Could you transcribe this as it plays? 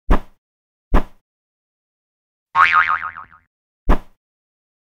Hey,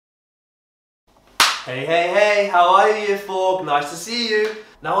 hey, hey, how are you, Year 4? Nice to see you.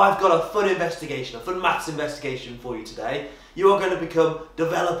 Now I've got a fun investigation, a fun maths investigation for you today. You are going to become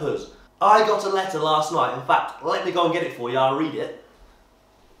developers. I got a letter last night. In fact, let me go and get it for you, I'll read it.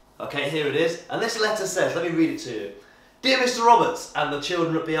 Okay, here it is. And this letter says, let me read it to you. Dear Mr. Roberts and the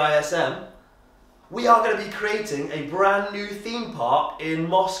children at BISM, we are going to be creating a brand new theme park in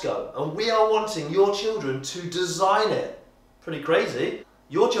Moscow, and we are wanting your children to design it. Pretty crazy.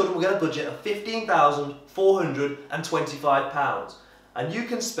 Your children will get a budget of £15,425, and you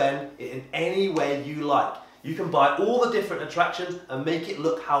can spend it in any way you like. You can buy all the different attractions and make it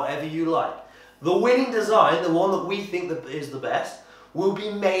look however you like. The winning design, the one that we think that is the best, will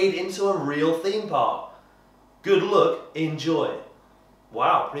be made into a real theme park. Good luck, enjoy.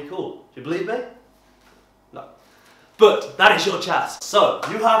 Wow, pretty cool. Do you believe me? No. But that is your chance. So,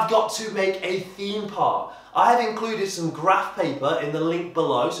 you have got to make a theme park. I have included some graph paper in the link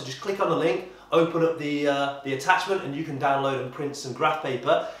below, so just click on the link, open up the attachment, and you can download and print some graph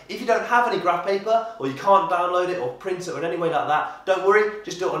paper. If you don't have any graph paper, or you can't download it or print it in any way like that, don't worry,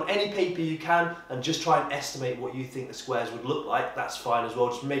 just do it on any paper you can and just try and estimate what you think the squares would look like. That's fine as well,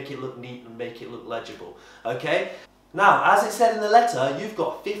 just make it look neat and make it look legible, okay? Now, as it said in the letter, you've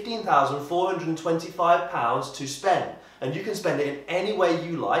got £15,425 to spend, and you can spend it in any way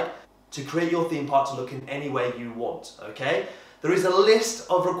you like to create your theme park to look in any way you want, okay? There is a list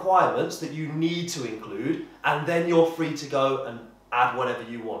of requirements that you need to include, and then you're free to go and add whatever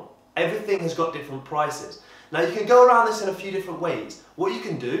you want. Everything has got different prices. Now, you can go around this in a few different ways. What you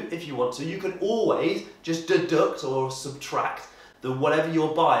can do, if you want to, you can always just deduct or subtract whatever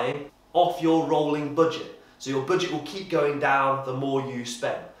you're buying off your rolling budget. So your budget will keep going down the more you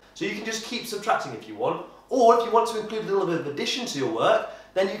spend. So you can just keep subtracting if you want, or if you want to include a little bit of addition to your work,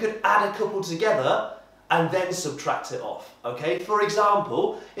 then you could add a couple together and then subtract it off, okay? For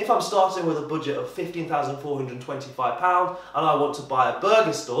example, if I'm starting with a budget of £15,425 and I want to buy a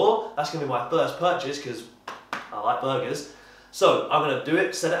burger store, that's gonna be my first purchase because I like burgers. So I'm gonna do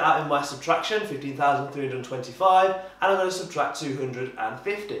it, set it out in my subtraction, 15,325, and I'm gonna subtract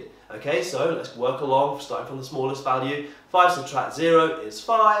 250. Okay, so let's work along, starting from the smallest value. 5 subtract 0 is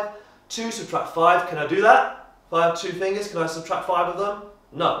 5. 2 subtract 5, can I do that? If I have 2 fingers, can I subtract 5 of them?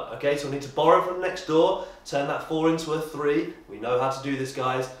 No. Okay, so I need to borrow from next door, turn that 4 into a 3. We know how to do this,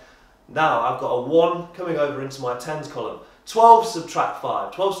 guys. Now I've got a 1 coming over into my tens column. 12 subtract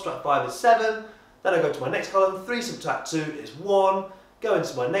 5. 12 subtract 5 is 7. Then I go to my next column, 3 subtract 2 is 1. Go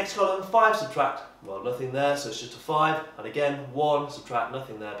into my next column, 5 subtract, well, nothing there, so it's just a 5. And again, 1 subtract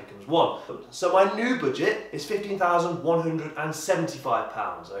nothing there becomes 1. So my new budget is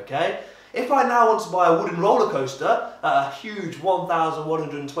 £15,175, okay? If I now want to buy a wooden roller coaster at a huge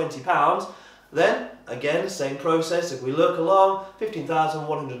 £1,120, then again, same process. If we look along,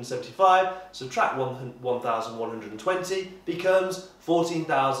 15,175 subtract 1,120 becomes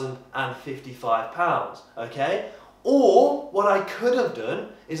 £14,055, okay? Or what I could have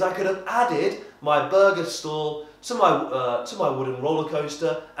done is I could have added my burger stall to my wooden roller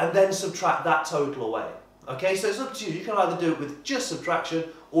coaster and then subtract that total away. Okay, so it's up to you. You can either do it with just subtraction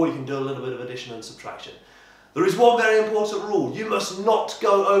or you can do a little bit of addition and subtraction. There is one very important rule. You must not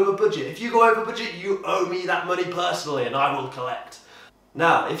go over budget. If you go over budget, you owe me that money personally and I will collect.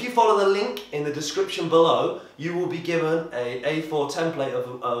 Now, if you follow the link in the description below, you will be given a A4 template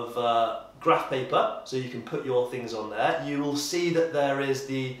of graph paper, so you can put your things on there. You will see that there is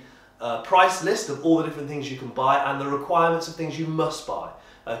the price list of all the different things you can buy and the requirements of things you must buy,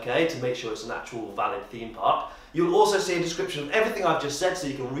 okay, to make sure it's an actual valid theme park. You'll also see a description of everything I've just said so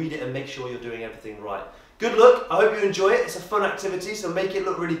you can read it and make sure you're doing everything right. Good luck, I hope you enjoy it. It's a fun activity, so make it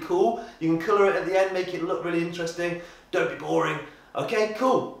look really cool. You can colour it at the end, make it look really interesting. Don't be boring. Okay,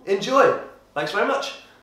 cool. Enjoy. Thanks very much.